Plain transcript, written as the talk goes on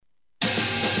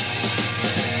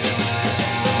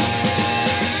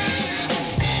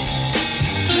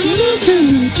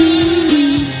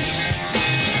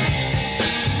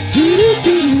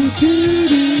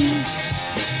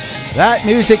That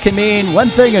music can mean one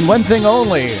thing and one thing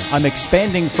only. I'm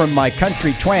expanding from my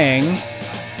country twang.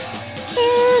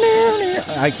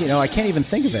 I can't even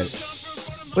think of it.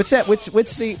 What's that?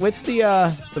 What's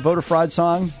the voter fraud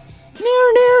song?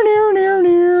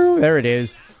 There it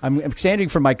is. I'm expanding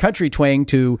from my country twang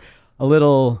to a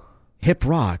little hip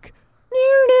rock.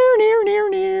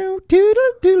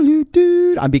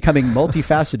 I'm becoming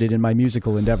multifaceted in my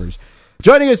musical endeavors.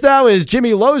 Joining us now is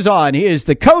Jimmy Lozon. He is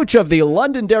the coach of the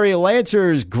Londonderry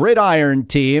Lancers Gridiron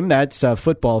team. That's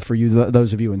football for you,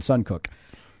 those of you in Suncook.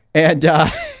 And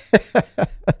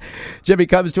Jimmy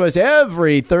comes to us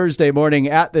every Thursday morning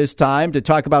at this time to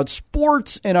talk about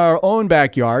sports in our own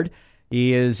backyard.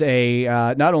 He is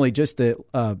not only just a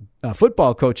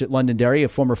football coach at Londonderry, a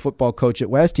former football coach at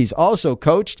West. He's also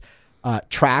coached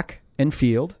track and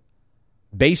field,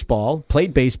 baseball,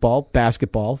 played baseball,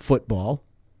 basketball, football.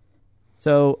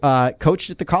 So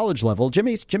coached at the college level.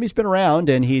 Jimmy's been around,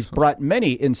 and he's brought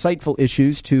many insightful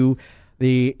issues to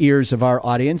the ears of our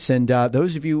audience. And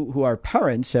those of you who are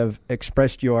parents have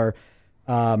expressed your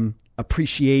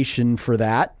appreciation for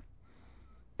that.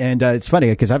 And it's funny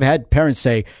because I've had parents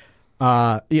say,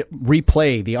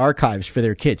 replay the archives for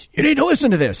their kids. You need to listen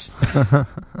to this.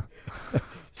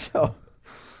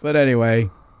 But anyway,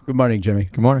 good morning, Jimmy.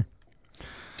 Good morning.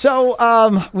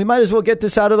 So we might as well get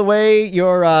this out of the way.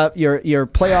 Your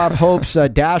playoff hopes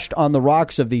dashed on the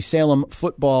rocks of the Salem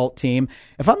football team.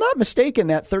 If I'm not mistaken,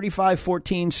 that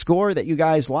 35-14 score that you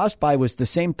guys lost by was the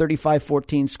same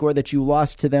 35-14 score that you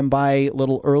lost to them by a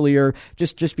little earlier,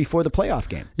 just before the playoff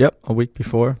game. Yep, a week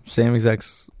before. Same exact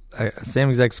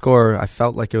score. I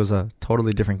felt like it was a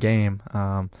totally different game.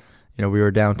 We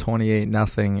were down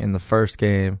 28-0 in the first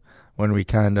game when we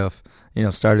kind of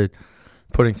started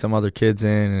putting some other kids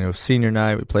in, and it was senior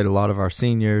night. We played a lot of our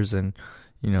seniors, and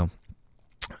it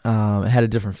had a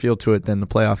different feel to it than the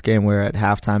playoff game where at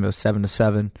halftime it was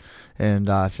 7-7, and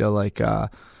I feel like all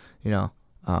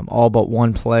but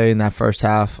one play in that first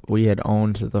half, we had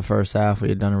owned the first half. We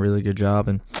had done a really good job,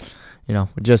 and they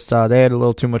had a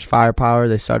little too much firepower.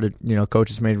 They started,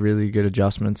 coaches made really good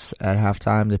adjustments at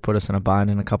halftime. They put us in a bind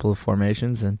in a couple of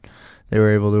formations, and they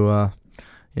were able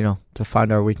to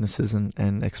find our weaknesses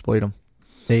and exploit them.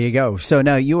 There you go. So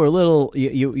now you were a little,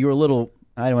 you were a little,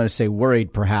 I don't want to say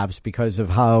worried perhaps because of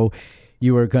how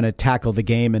you were going to tackle the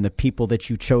game and the people that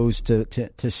you chose to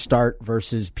start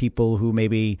versus people who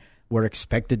maybe were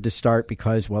expected to start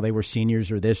because, well, they were seniors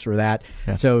or this or that.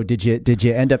 Yeah. So did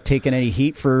you end up taking any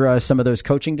heat for some of those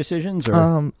coaching decisions?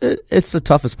 Or? It's the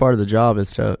toughest part of the job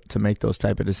is to make those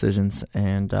type of decisions.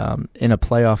 And in a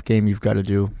playoff game, you've got to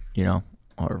do,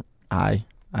 or I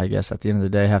guess at the end of the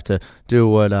day have to do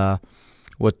what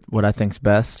I think's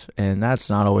best, and that's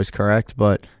not always correct.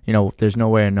 But there's no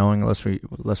way of knowing unless we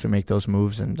make those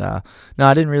moves. And no,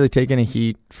 I didn't really take any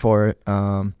heat for it.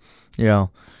 I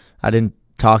didn't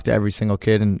talk to every single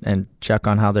kid and check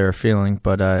on how they were feeling,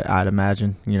 but I'd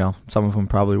imagine some of them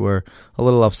probably were a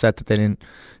little upset that they didn't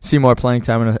see more playing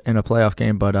time in a playoff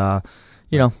game. But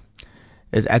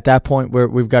at that point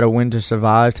we've got to win to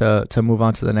survive to move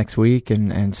on to the next week,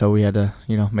 and so we had to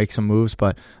make some moves.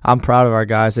 But I'm proud of our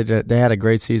guys. They had a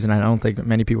great season. I don't think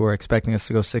many people were expecting us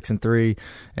to go 6-3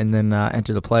 and then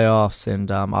enter the playoffs. And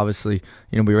obviously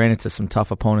we ran into some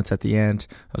tough opponents at the end.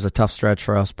 It was a tough stretch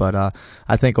for us, but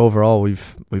I think overall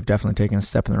we've definitely taken a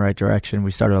step in the right direction.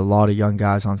 We started a lot of young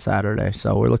guys on Saturday,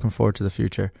 so we're looking forward to the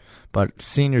future. But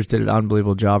seniors did an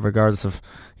unbelievable job regardless of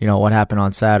what happened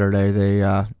on Saturday.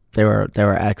 They were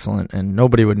excellent, and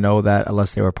nobody would know that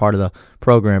unless they were part of the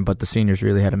program, but the seniors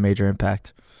really had a major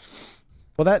impact.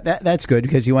 Well, that's good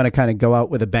because you want to kind of go out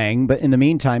with a bang. But in the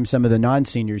meantime, some of the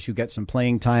non-seniors who get some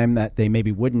playing time that they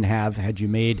maybe wouldn't have had you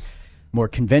made more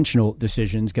conventional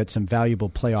decisions get some valuable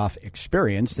playoff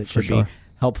experience that should be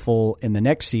helpful in the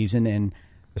next season. And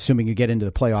assuming you get into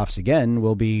the playoffs again,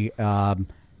 will be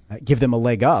give them a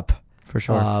leg up. For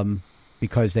sure.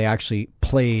 Because they actually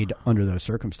played under those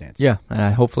circumstances. Yeah,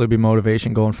 and hopefully it'll be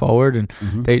motivation going forward. And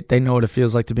they know what it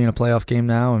feels like to be in a playoff game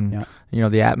now, and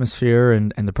the atmosphere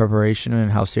and the preparation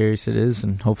and how serious it is.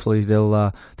 And hopefully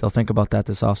they'll think about that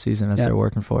this offseason as they're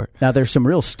working for it. Now there's some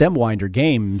real stem winder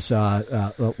games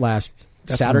last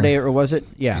Saturday, or was it?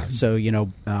 Yeah. So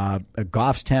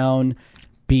Goffstown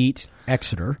beat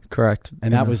Exeter, correct,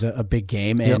 and that was a big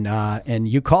game. And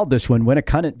you called this one.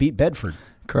 Winnicott beat Bedford.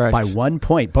 Correct. By 1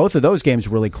 point. Both of those games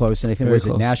were really close, and I think it was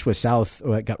at Nashua South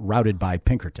got routed by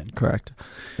Pinkerton. Correct.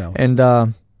 So. And,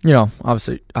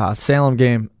 obviously, Salem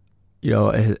game,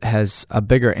 it has a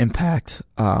bigger impact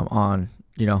on,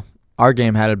 our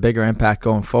game had a bigger impact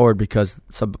going forward because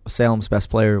Salem's best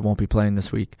player won't be playing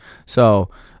this week. So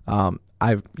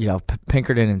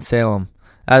Pinkerton and Salem,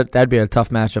 that'd be a tough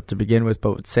matchup to begin with.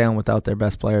 But with Salem without their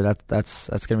best player, that's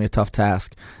going to be a tough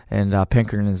task. And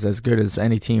Pinkerton is as good as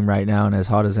any team right now and as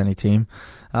hot as any team.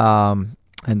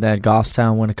 And then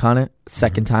Goffstown Winnacunnet,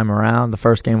 second time around. The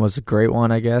first game was a great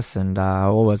one, I guess, and I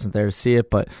wasn't there to see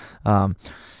it. But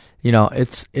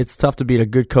it's tough to beat a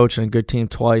good coach and a good team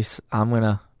twice. I'm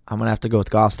gonna have to go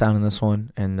with Goffstown in this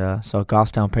one, and so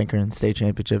Goffstown Pinkerton state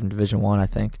championship in Division I, I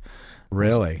think.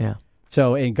 Really? Yeah.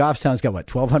 So in Goffstown's got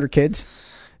 1,200 kids.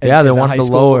 Yeah, they're one of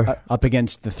the lower up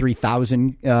against the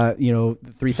 3,000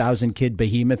 kid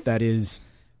behemoth that is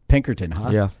Pinkerton, huh?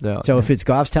 Yeah. So if it's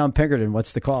Goffstown Pinkerton,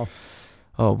 what's the call?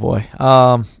 Oh boy,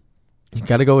 you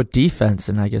got to go with defense,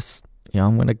 and I guess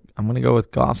I'm gonna go with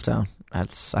Goffstown.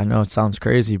 I know it sounds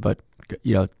crazy, but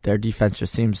their defense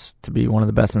just seems to be one of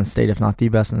the best in the state, if not the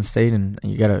best in the state, and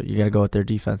you gotta go with their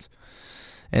defense.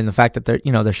 And the fact that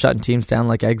they're shutting teams down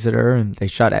like Exeter, and they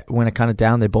shut Winnacunnet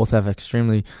down. They both have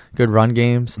extremely good run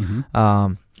games.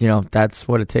 Mm-hmm. That's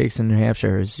what it takes in New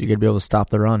Hampshire is you got to be able to stop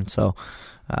the run. So.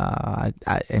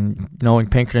 And knowing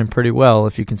Pinkerton pretty well,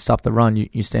 if you can stop the run,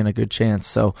 you stand a good chance.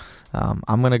 So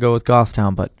I'm going to go with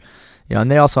Goffstown, but and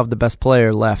they also have the best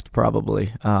player left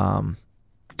probably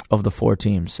of the four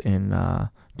teams in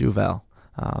Duval.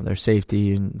 Their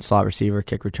safety and slot receiver,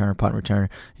 kick returner, punt returner.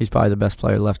 He's probably the best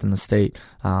player left in the state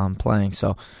playing.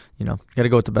 So got to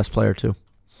go with the best player too.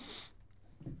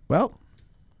 Well.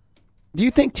 Do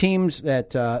you think teams that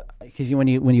because when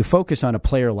you focus on a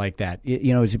player like that,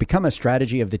 does it become a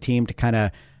strategy of the team to kind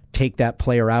of take that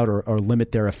player out or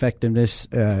limit their effectiveness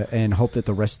and hope that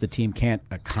the rest of the team can't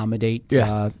accommodate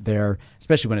their,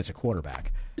 especially when it's a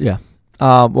quarterback? Yeah.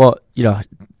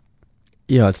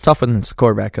 It's tough when it's a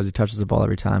quarterback because he touches the ball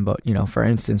every time. But for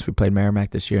instance, we played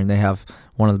Merrimack this year, and they have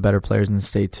one of the better players in the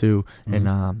state too,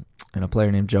 mm-hmm. and a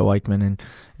player named Joe Eichmann, and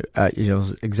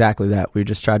exactly that. We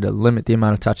just tried to limit the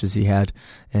amount of touches he had,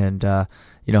 and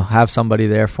have somebody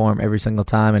there for him every single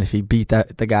time. And if he beat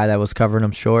the guy that was covering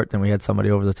him short, then we had somebody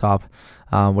over the top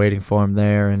waiting for him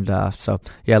there. And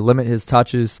limit his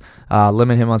touches,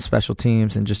 limit him on special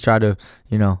teams, and just try to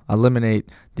eliminate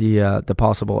the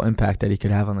possible impact that he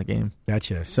could have on the game.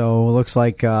 Gotcha. So looks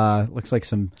like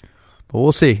some. But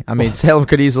we'll see. I mean, Salem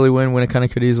could easily win.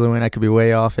 Winnacunnet could easily win. I could be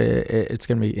way off. It's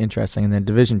going to be interesting. And then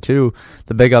Division II,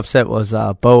 the big upset was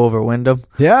Bow over Windham.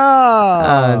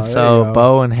 Yeah. And so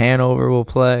Bow and Hanover will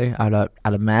play. I'd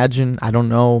imagine. I don't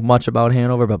know much about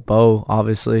Hanover, but Bow,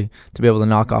 obviously, to be able to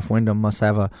knock off Windham must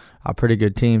have a pretty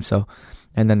good team. So,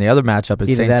 and then the other matchup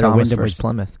is St. Thomas versus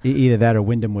Plymouth. Either that or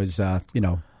Windham was,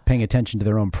 paying attention to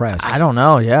their own press. I don't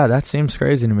know. Yeah, that seems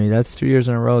crazy to me. That's 2 years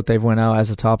in a row that they've went out as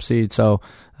a top seed. So,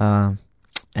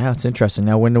 it's interesting.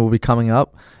 Now Windham will be coming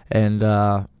up, and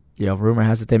rumor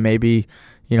has it they may be,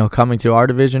 coming to our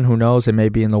division. Who knows? They may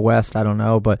be in the West. I don't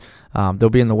know, but they'll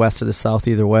be in the West or the South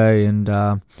either way. And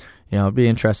it'll be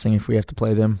interesting if we have to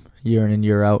play them year in and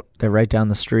year out. They're right down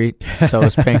the street. So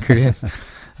is Pinkerton.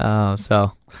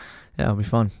 It'll be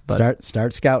fun. But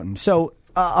start scouting. So.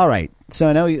 All right. So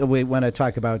I know we want to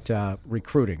talk about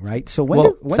recruiting, right? So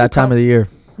it's that time of the year.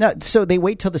 Now, so they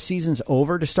wait till the season's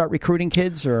over to start recruiting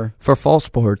kids, or for fall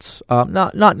sports?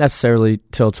 Not necessarily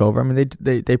till it's over. I mean,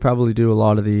 they probably do a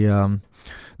lot of the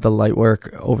light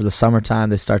work over the summertime.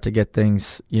 They start to get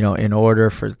things in order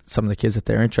for some of the kids that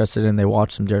they're interested in. They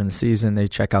watch them during the season. They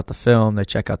check out the film. They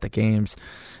check out the games,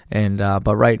 and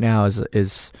but right now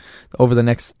is over the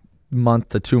next month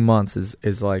to 2 months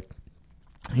is like.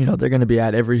 They're going to be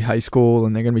at every high school,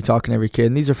 and they're going to be talking to every kid.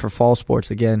 And these are for fall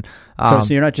sports again. So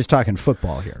you're not just talking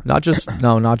football here. Not just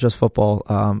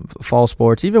football. Fall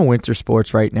sports, even winter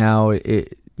sports. Right now,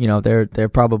 they're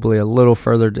probably a little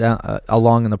further down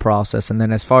along in the process. And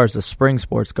then as far as the spring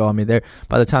sports go, I mean,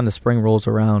 by the time the spring rolls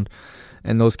around,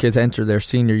 and those kids enter their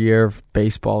senior year of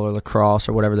baseball or lacrosse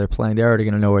or whatever they're playing, they're already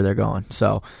going to know where they're going.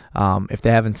 So if they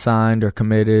haven't signed or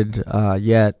committed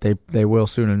yet, they will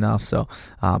soon enough. So,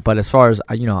 but as far as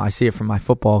I see it from my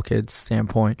football kids'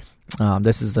 standpoint,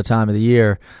 this is the time of the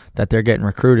year that they're getting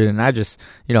recruited. And I just,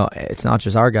 it's not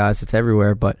just our guys, it's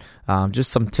everywhere. But just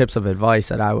some tips of advice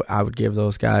that I would give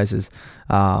those guys is,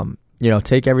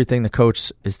 take everything the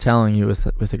coach is telling you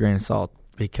with a grain of salt.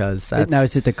 Because that's now,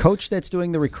 is it the coach that's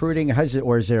doing the recruiting? How is it,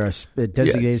 or is there a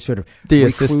designated sort of the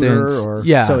recruiter?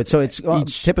 Assistant? So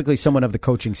it's typically someone of the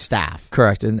coaching staff.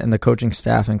 Correct, and the coaching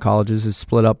staff in colleges is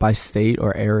split up by state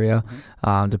or area,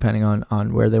 depending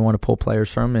on where they want to pull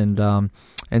players from, and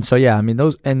so I mean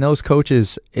those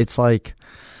coaches, it's like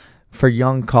for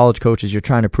young college coaches, you're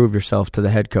trying to prove yourself to the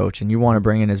head coach, and you want to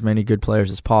bring in as many good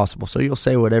players as possible. So you'll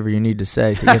say whatever you need to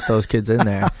say to get those kids in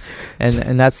there,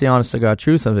 and that's the honest to God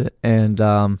truth of it. And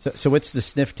so what's the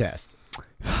sniff test?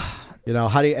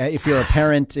 How do you, if you're a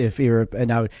parent,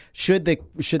 now should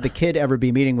the kid ever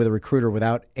be meeting with a recruiter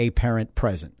without a parent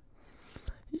present?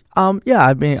 Yeah,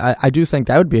 I mean, I do think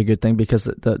that would be a good thing because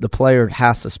the player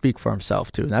has to speak for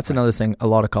himself too. And that's another thing a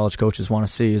lot of college coaches want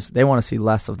to see is they want to see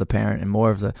less of the parent and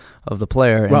more of the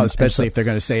player. Well, especially if they're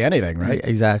going to say anything, right?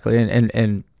 Exactly,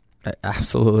 and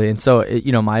absolutely. And so,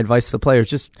 my advice to the players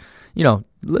just,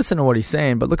 listen to what he's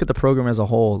saying, but look at the program as a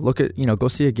whole. Look at, go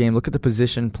see a game. Look at the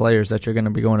position players that you're going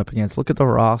to be going up against. Look at the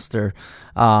roster.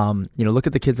 Look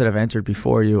at the kids that have entered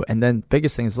before you. And then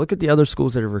biggest thing is look at the other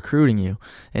schools that are recruiting you.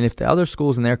 And if the other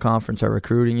schools in their conference are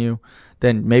recruiting you,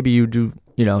 then maybe you do,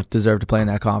 deserve to play in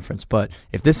that conference. But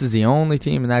if this is the only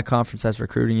team in that conference that's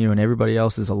recruiting you and everybody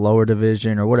else is a lower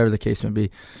division or whatever the case may be,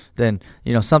 then,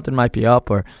 something might be up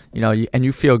or, and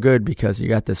you feel good because you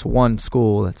got this one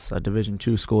school that's a Division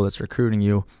II school that's recruiting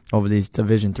you over these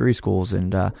Division III schools.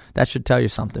 And that should tell you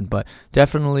something. But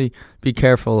definitely be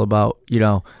careful about,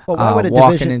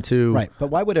 walking into... Right, but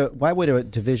why would a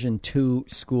Division II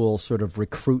school sort of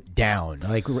recruit down,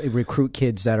 like recruit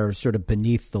kids that are sort of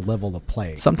beneath the level of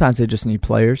play? Sometimes they just need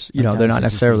players. They're not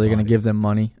necessarily going to give them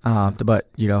money, but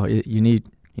you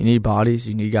need bodies.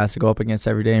 You need guys to go up against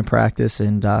every day in practice,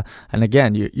 and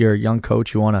again, you're a young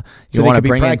coach. You want to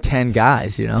bring in 10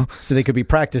 guys. So they could be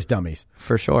practice dummies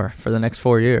for sure for the next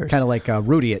 4 years. Kind of like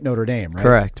Rudy at Notre Dame, right?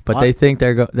 Correct, but they think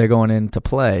they're going in to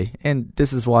play, and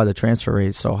this is why the transfer rate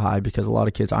is so high because a lot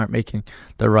of kids aren't making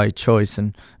the right choice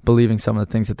and believing some of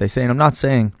the things that they say. And I'm not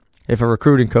saying if a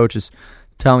recruiting coach is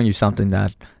telling you something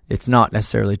that it's not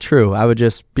necessarily true. I would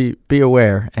just be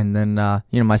aware. And then,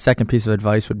 my second piece of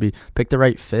advice would be pick the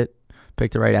right fit,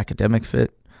 pick the right academic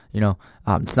fit.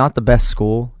 It's not the best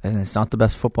school and it's not the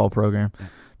best football program.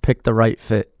 Pick the right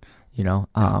fit,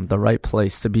 the right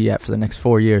place to be at for the next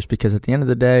 4 years. Because at the end of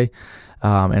the day,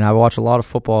 and I watch a lot of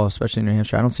football, especially in New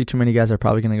Hampshire, I don't see too many guys that are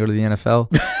probably going to go to the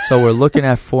NFL. So we're looking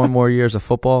at 4 more years of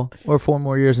football or 4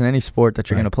 more years in any sport that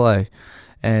you're going to play.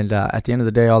 And at the end of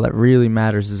the day, all that really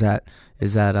matters is that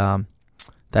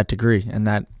degree and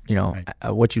that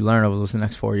what you learn over those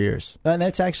next 4 years. And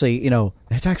that's actually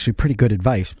pretty good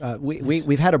advice.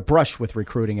 We've had a brush with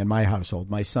recruiting in my household.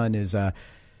 My son is a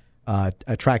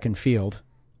track and field,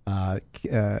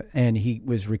 and he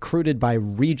was recruited by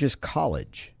Regis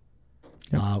College,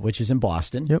 which is in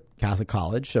Boston, Catholic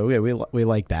college. So we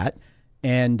like that.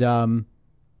 And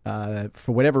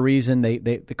for whatever reason,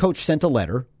 the coach sent a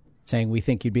letter saying we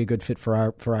think you'd be a good fit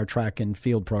for our track and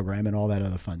field program and all that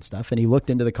other fun stuff. And he looked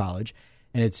into the college,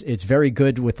 and it's very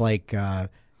good with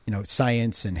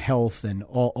science and health and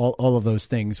all of those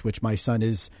things, which my son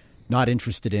is not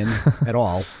interested in at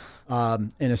all.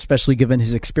 And especially given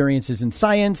his experiences in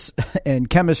science and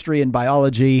chemistry and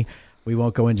biology, we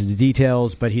won't go into the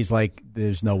details, but he's like,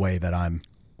 there's no way that I'm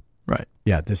right.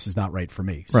 Yeah, this is not right for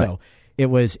me. Right. So it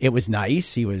was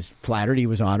nice. He was flattered. He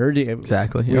was honored.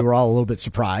 Exactly. We were all a little bit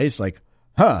surprised, like,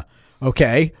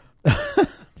 okay.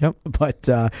 Yep.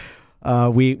 But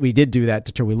we did do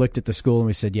that. We looked at the school and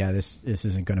we said, yeah, this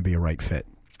isn't going to be a right fit.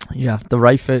 Yeah, the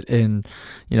right fit in,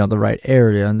 the right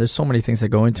area. And there's so many things that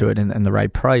go into it and the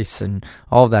right price and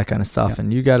all of that kind of stuff. Yeah.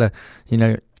 And you got to,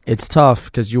 it's tough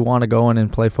because you want to go in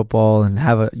and play football and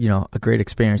have a great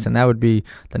experience. And that would be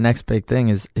the next big thing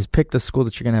is pick the school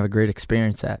that you're going to have a great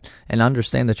experience at and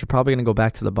understand that you're probably going to go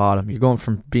back to the bottom. You're going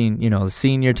from being, the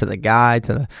senior to the guy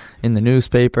to in the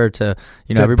newspaper to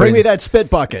everybody. Bring me that spit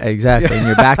bucket. Exactly. And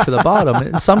you're back to the bottom.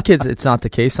 And some kids, it's not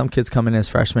the case. Some kids come in as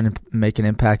freshmen and make an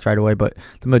impact right away. But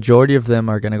the majority of them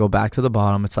are going to go back to the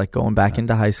bottom. It's like going back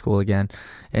into high school again.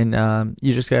 And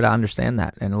you just got to understand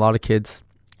that. And a lot of kids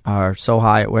are so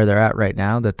high at where they're at right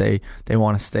now that they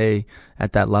want to stay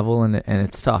at that level, and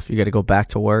it's tough. You got to go back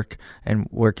to work and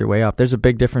work your way up. There's a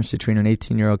big difference between an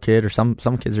 18-year-old kid, or some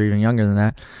kids are even younger than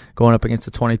that, going up against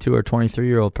a 22 or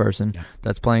 23-year-old person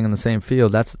that's playing in the same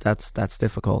field. That's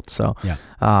difficult. So,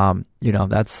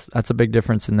 that's a big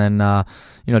difference. And then,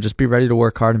 just be ready to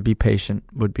work hard and be patient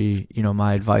would be,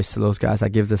 my advice to those guys. I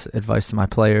give this advice to my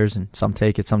players, and some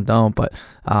take it, some don't. But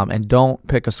and don't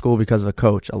pick a school because of a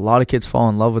coach. A lot of kids fall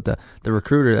in love with the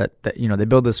recruiter that they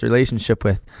build this relationship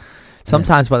with.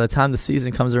 Sometimes by the time the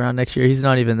season comes around next year, he's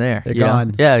not even there. They're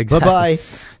gone. Yeah, exactly. Bye-bye.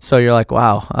 So you're like,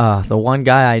 wow, the one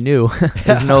guy I knew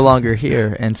is no longer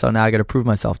here, and so now I got to prove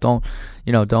myself. Don't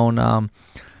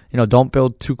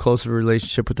build too close of a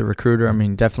relationship with the recruiter. I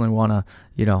mean, definitely want to,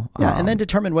 and then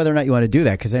determine whether or not you want to do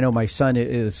that. Because I know my son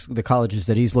is the colleges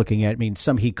that he's looking at. I mean,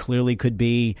 some he clearly could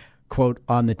be quote,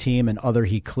 on the team, and other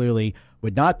he clearly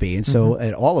would not be. And so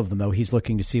at all of them, though, he's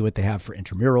looking to see what they have for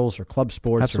intramurals or club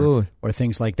sports or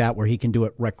things like that, where he can do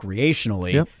it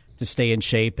recreationally to stay in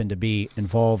shape and to be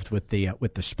involved with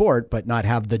the sport, but not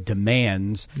have the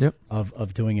demands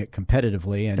of doing it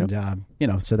competitively.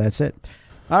 And, so that's it.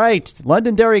 All right.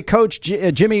 Londonderry coach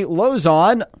Jimmy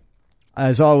Lozon,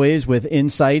 as always, with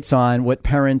insights on what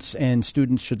parents and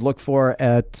students should look for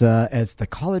as the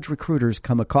college recruiters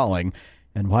come a-calling,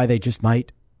 and why they just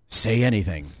might say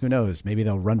anything. Who knows? Maybe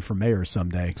they'll run for mayor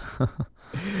someday.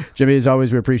 Jimmy, as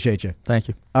always, we appreciate you. Thank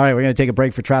you. All right, we're going to take a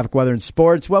break for traffic, weather, and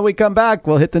sports. When we come back,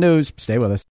 we'll hit the news. Stay with us.